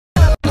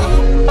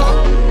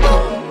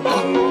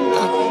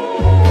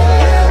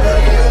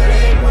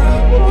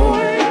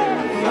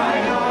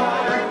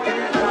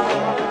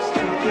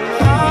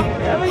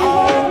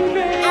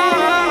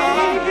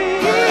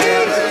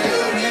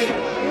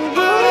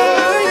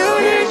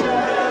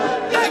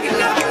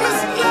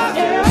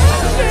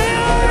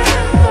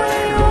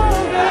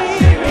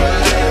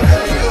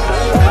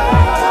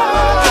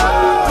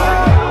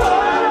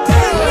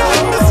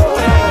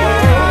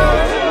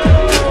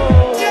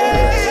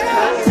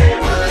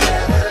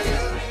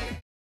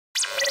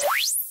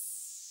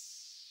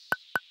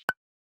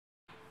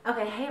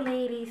Hey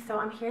ladies, so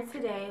I'm here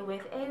today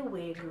with a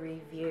wig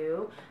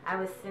review. I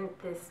was sent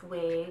this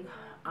wig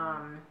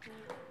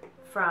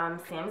from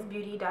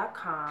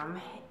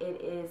SAMSBEAUTY.com. It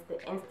is the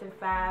Instant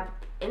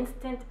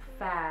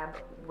Fab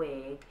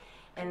wig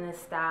in the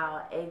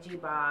style Edgy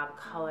Bob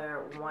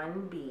color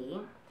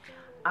 1B.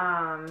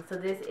 So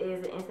this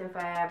is the Instant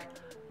Fab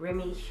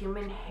Remy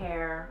human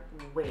hair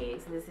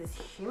wig. So this is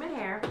human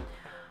hair.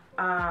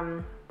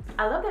 I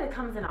love that it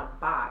comes in a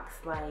box.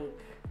 Like,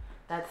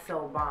 that's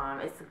so bomb.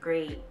 It's a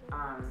great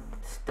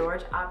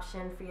storage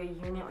option for your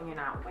unit when you're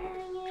not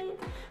wearing it.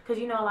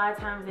 Because you know a lot of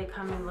times they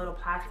come in little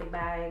plastic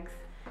bags.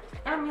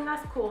 And I mean,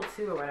 that's cool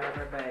too or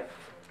whatever, but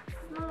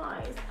it's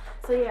nice.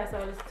 So yeah, so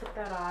I just took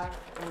that off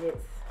and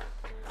it's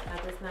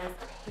got this nice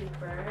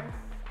paper.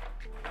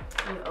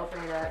 And you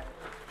open it up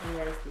and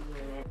there's the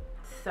unit.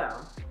 So,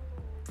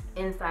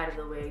 inside of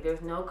the wig,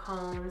 there's no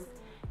combs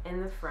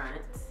in the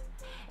front.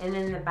 And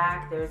in the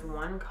back, there's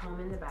one comb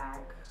in the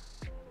back.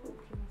 Ooh,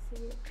 can you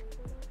see it?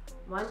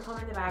 One comb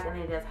in the back, and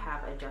it does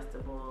have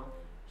adjustable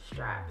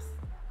straps.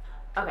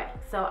 Okay,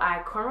 so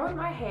I cornrowed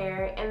my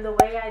hair, and the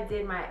way I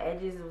did my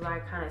edges was I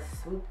kind of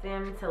swooped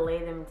them to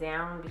lay them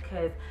down,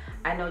 because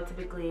I know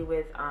typically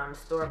with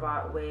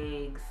store-bought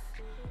wigs,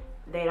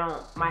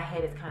 my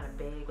head is kind of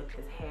big with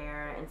this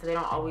hair, and so they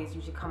don't always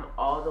usually come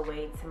all the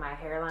way to my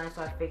hairline.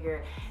 So I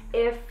figured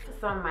if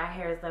some of my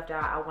hair is left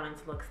out, I want it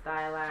to look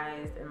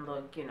stylized and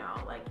look, you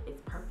know, like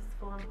it's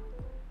purposeful.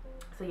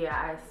 So yeah,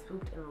 I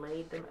swooped and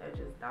laid them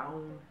edges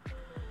down.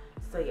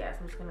 So yeah, so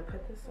I'm just gonna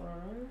put this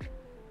on.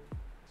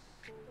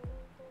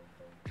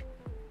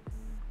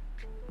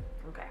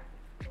 Okay,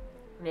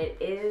 and it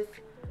is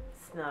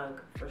snug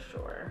for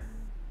sure.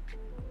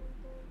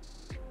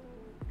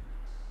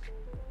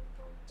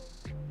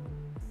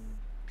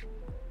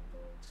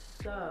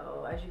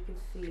 So, as you can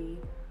see,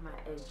 my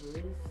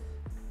edges.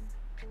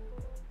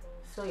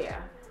 So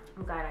yeah,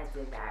 I'm glad I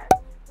did that.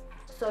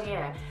 So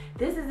yeah,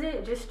 this is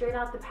it, just straight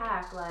out the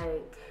pack.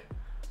 Like,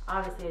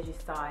 obviously as you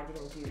saw, I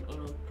didn't do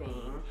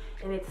anything.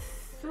 And it's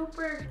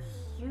super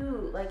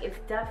cute. Like, it's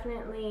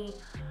definitely,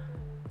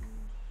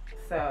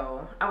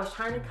 so I was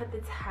trying to cut the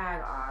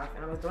tag off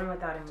and I was doing it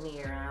without a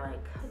mirror, and I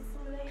like cut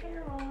some of the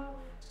hair off.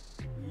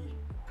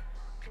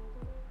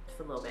 Just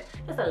a little bit,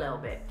 just a little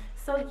bit.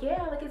 So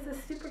yeah, like, it's a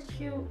super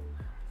cute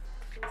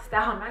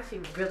style. I'm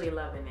actually really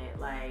loving it.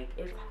 Like,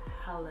 it's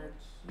hella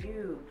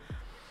cute.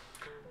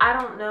 I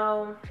don't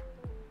know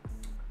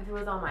if it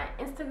was on my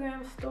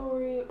Instagram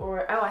story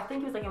or, oh, I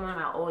think it was like in one of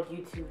my old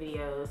YouTube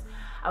videos.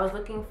 I was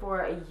looking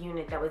for a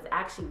unit that was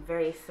actually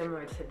very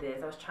similar to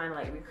this. I was trying to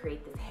like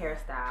recreate this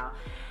hairstyle,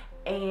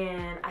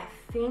 and I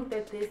think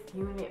that this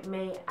unit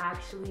may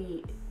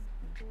actually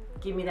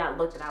give me that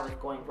look that I was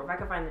going for. If I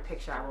can find the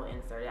picture, I will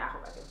insert it. I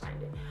hope I can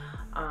find it.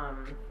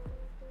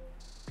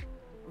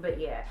 But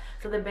yeah,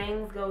 so the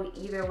bangs go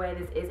either way.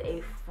 This is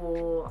a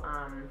full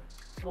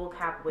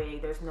cap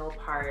wig. There's no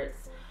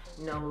parts,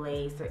 no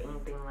lace or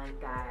anything like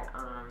that.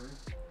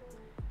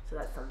 So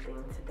that's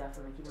something to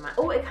definitely keep in mind.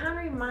 Oh, it kind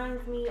of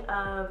reminds me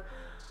of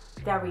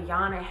that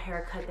Rihanna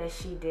haircut that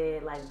she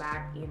did like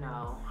back, you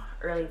know,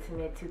 early to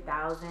mid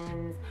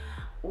 2000s.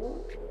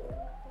 Ooh.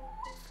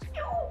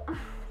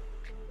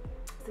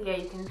 So yeah,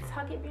 you can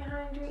tuck it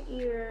behind your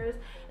ears,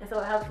 and so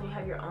it helps when you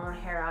have your own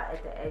hair out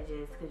at the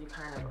edges, because you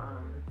kind of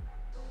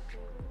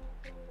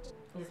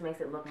it just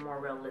makes it look more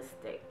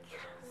realistic.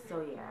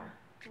 So yeah,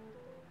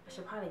 I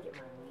should probably get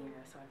my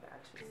mirror so I can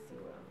actually see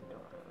what I'm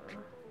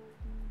doing.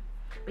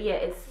 But yeah,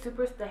 it's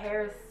super, the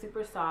hair is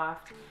super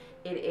soft.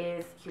 It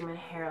is human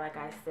hair, like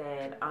I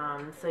said.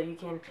 So you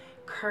can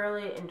curl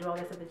it and do all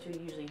the stuff that you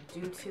usually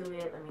do to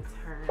it. Let me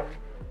turn.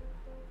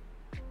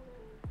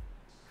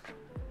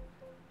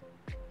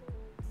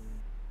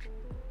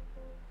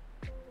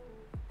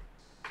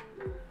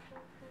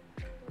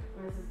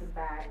 And this is the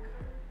back.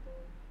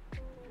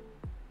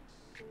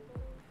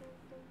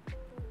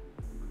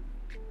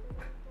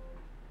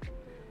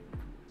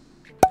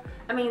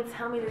 I mean,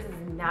 tell me this is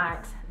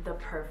not the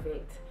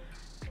perfect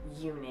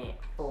unit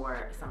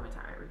for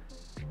summertime.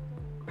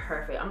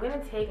 Perfect. I'm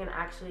gonna take and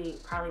actually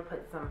probably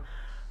put some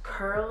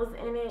curls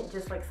in it,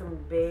 just like some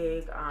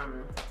big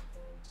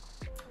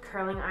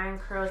curling iron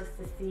curls, just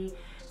to see,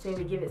 so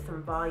maybe give it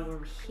some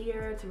volume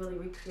here to really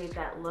recreate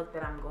that look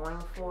that I'm going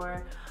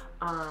for.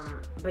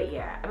 But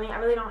yeah, I mean, I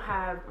really don't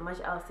have much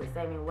else to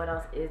say. I mean, what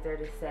else is there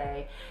to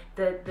say?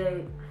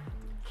 The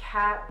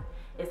cap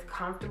is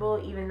comfortable,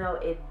 even though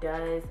it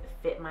does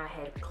fit my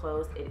head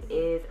close. It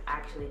is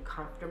actually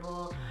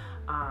comfortable,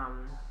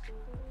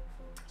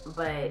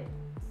 but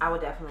I would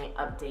definitely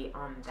update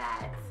on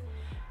that.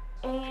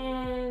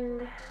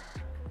 And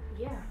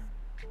yeah,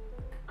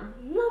 I'm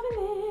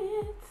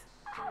loving it.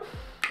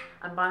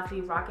 I'm about to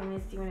be rocking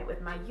this unit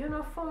with my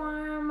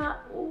uniform.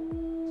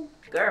 Ooh,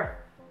 girl,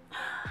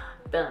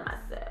 feeling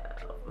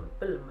myself.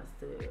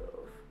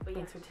 But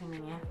thanks for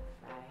tuning in.